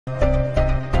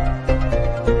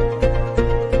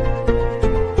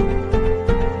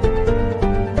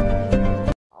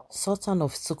Sultan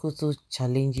of Sokoto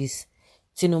challenges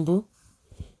Tinubu.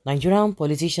 Nigerian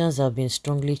politicians have been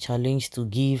strongly challenged to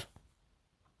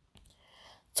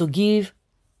give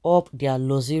up their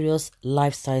luxurious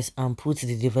lifestyles and put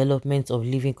the development of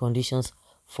living conditions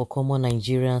for common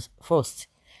Nigerians first.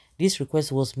 This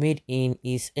request was made in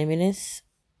His Eminence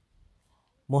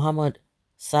Muhammad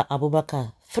Sir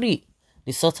Abubakar III,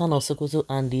 the Sultan of Sokoto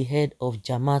and the head of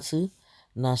Jamaatul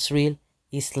Nasril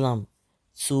Islam,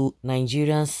 to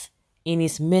Nigerians in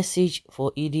his message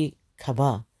for Eid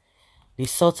Kabir. The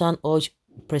Sultan urged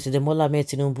President Bola Ahmed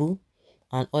Tinubu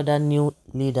and other new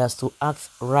leaders to act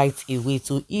right away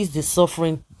to ease the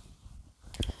suffering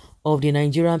of the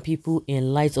Nigerian people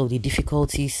in light of the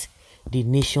difficulties the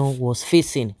nation was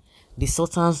facing. The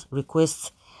Sultan's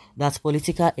request that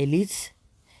political elites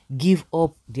give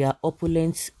up their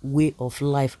opulent way of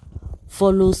life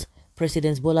follows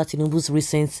President Bola Tinubu's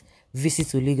recent visit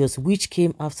to Lagos, which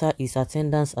came after his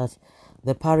attendance at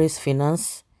the Paris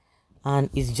Finance and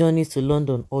his journey to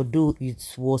London, although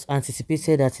it was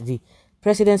anticipated that the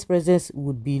president's presence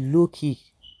would be low-key.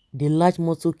 The large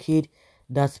motorcade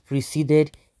that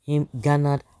preceded him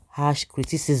garnered harsh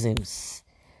criticisms.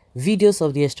 Videos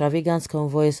of the extravagant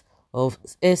convoys of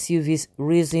SUVs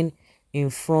racing in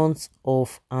front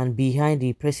of and behind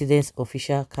the president's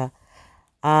official car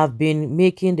have been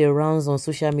making the rounds on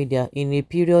social media in a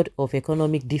period of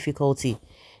economic difficulty.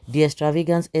 The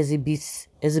extravagant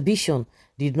exhibition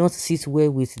did not sit well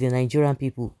with the Nigerian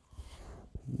people.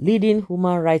 Leading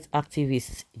human rights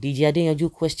activist Diji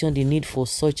Adeyanju questioned the need for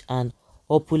such an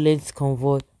opulent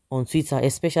convoy on Twitter,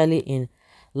 especially in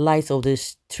light of the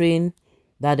strain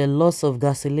that the loss of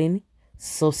gasoline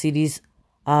subsidies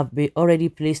have been already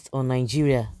placed on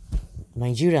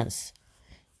Nigerians.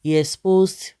 He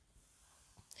exposed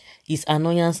his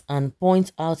annoyance and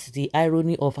pointed out the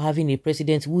irony of having a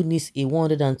president who needs a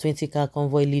 120-car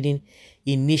convoy leading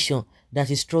a nation that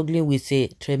is struggling with a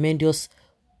tremendous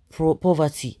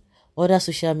poverty. Other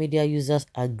social media users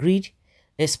agreed,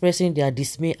 expressing their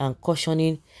dismay and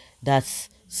cautioning that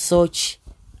such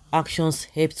actions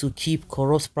help to keep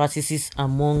corrupt practices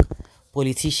among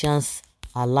politicians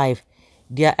alive.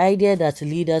 Their idea that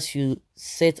leaders should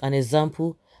set an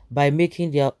example by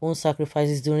making their own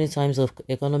sacrifices during times of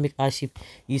economic hardship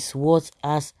is what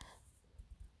has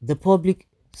the public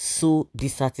so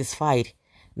dissatisfied.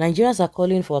 Nigerians are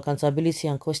calling for accountability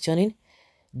and questioning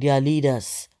their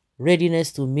leaders'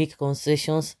 readiness to make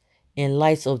concessions in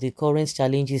light of the current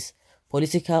challenges.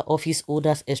 Political office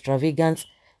holders' extravagant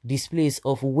displays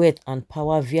of wealth and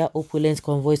power via opulent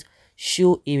convoys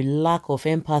show a lack of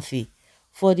empathy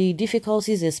for the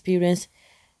difficulties experienced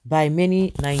by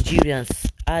many Nigerians,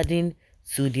 adding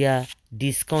to their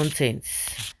discontent.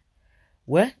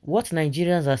 Well, what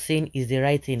Nigerians are saying is the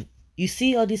right thing. You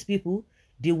see all these people,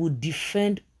 they would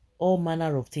defend all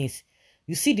manner of things.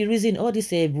 You see the reason all these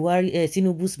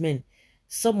Tinubu's men,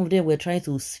 some of them were trying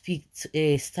to speak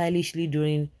stylishly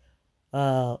during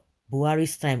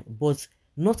Buhari's time, but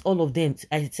not all of them.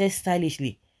 I said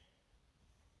stylishly.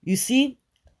 You see,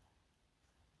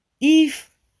 if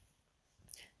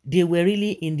they were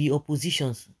really in the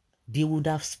oppositions, they would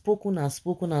have spoken and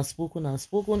spoken and spoken and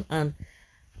spoken and,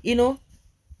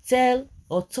 tell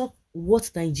or talk what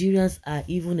Nigerians are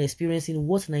even experiencing,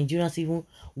 what Nigerians even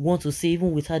want to say,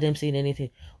 even without them saying anything.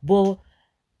 But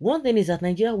one thing is that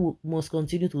Nigeria must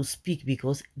continue to speak,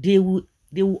 because they will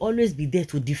always be there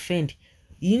to defend.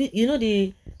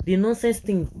 The nonsense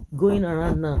thing going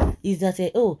around now is that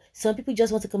some people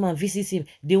just want to come and visit him.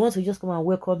 They want to just come and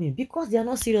welcome him because they are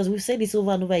not serious. We've said this over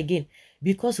and over again,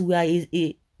 because we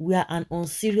are an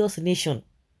unserious nation.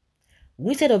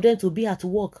 Instead of them to be at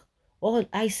work, all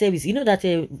eye service, that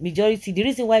the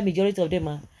reason why majority of them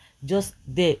are just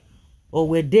there or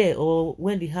were there, or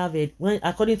when they have when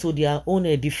according to their own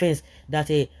defense, that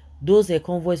those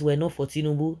convoys were not for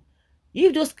Tinubu.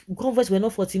 If those convoys were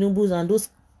not for Tinubu and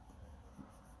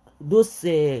those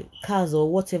cars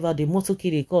or whatever, the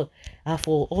motorcade they call, are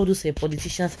for all those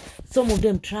politicians, some of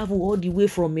them travel all the way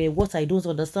from what I don't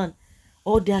understand,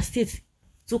 all their states,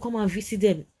 to come and visit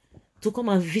them, to come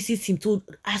and visit him, to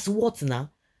as what now?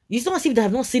 It's not as if they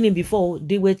have not seen him before.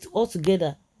 They were all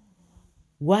together.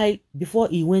 Why? Before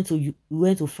he went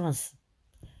to France.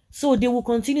 So they will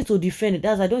continue to defend it.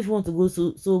 I don't even want to go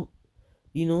so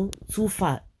too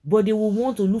far. But they will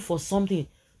want to look for something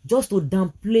just to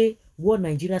downplay what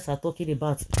Nigerians are talking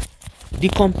about. The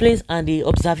complaints and the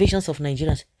observations of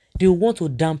Nigerians, they want to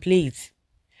downplay it.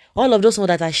 All of those ones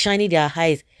that are shining their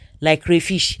eyes like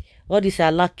crayfish, all this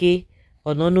alake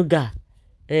or nonuga.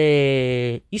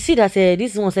 You see that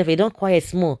this one self, they don't quiet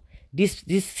small. These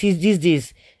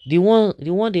days, the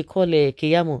one they call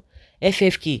Keyamo,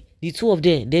 FFK, The two of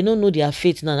them, they don't know their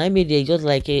fate now. I mean, they just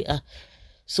like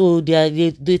so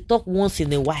they talk once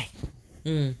in a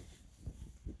while.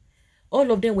 All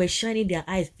of them were shining their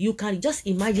eyes. You can just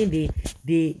imagine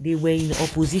they were in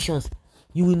oppositions.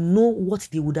 You will know what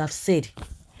they would have said.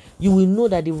 You will know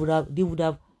that they would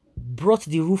have brought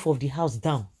the roof of the house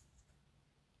down.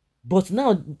 But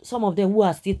now, some of them who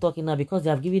are still talking now because they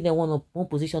have given them one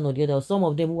position or the other, or some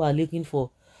of them who are looking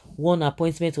for one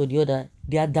appointment or the other,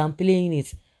 they are downplaying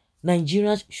it.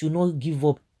 Nigerians should not give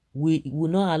up. We will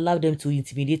not allow them to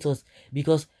intimidate us,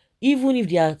 because even if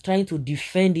they are trying to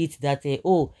defend it that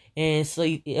all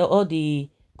the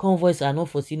convoys are not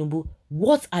for Tinubu,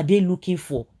 what are they looking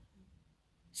for?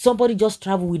 Somebody just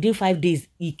traveled within 5 days.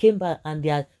 He came back and they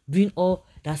are doing all,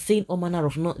 they're saying all manner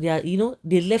of they are,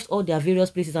 they left all their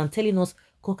various places and telling us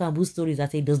cock and bull stories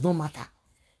that it does not matter.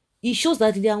 It shows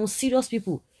that they are unserious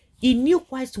people. He knew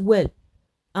quite well.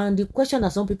 And the question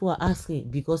that some people are asking,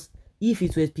 because if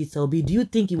it was Peter Obi, do you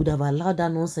think he would have allowed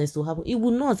that nonsense to happen? He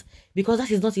would not, because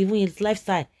that is not even his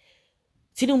lifestyle.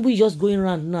 Tinubu is just going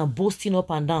around now boasting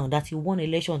up and down that he won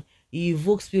election. He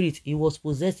evoked spirit. He was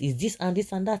possessed. Is this and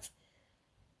this and that.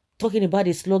 Talking about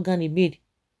the slogan he made.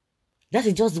 That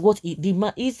is just what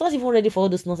he's not even ready for all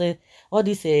this nonsense, all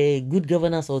this good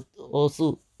governance or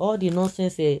also all the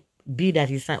nonsense bill that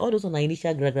he signed. All those on the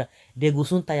initial graduate, they go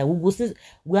soon tire.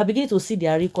 We are beginning to see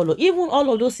their real color. Even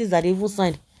all of those things that they even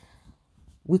signed,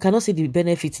 we cannot see the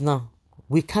benefits now.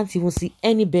 We can't even see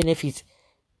any benefits.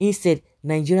 Instead,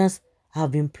 Nigerians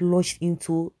have been plunged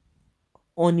into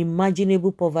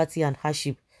unimaginable poverty and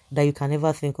hardship that you can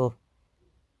never think of.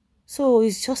 So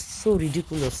it's just so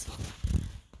ridiculous.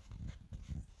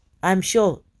 I'm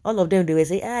sure all of them, they will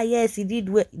say, yes, he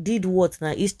did what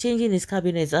now? He's changing his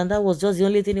cabinet, and that was just the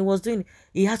only thing he was doing.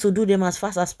 He had to do them as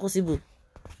fast as possible.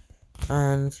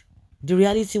 And the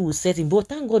reality will set in. But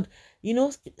thank God,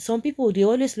 some people, they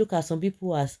always look at some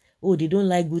people as, they don't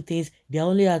like good things. They're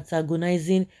only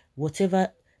antagonizing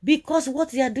whatever. Because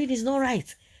what they are doing is not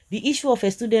right. The issue of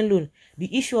a student loan,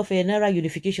 the issue of a Naira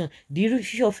unification, the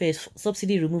issue of a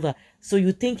subsidy removal. So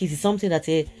you think it is something that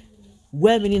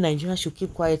well-meaning Nigerians should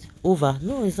keep quiet over?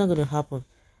 No, it's not going to happen.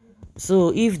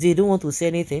 So if they don't want to say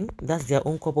anything, that's their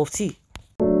own cup of tea.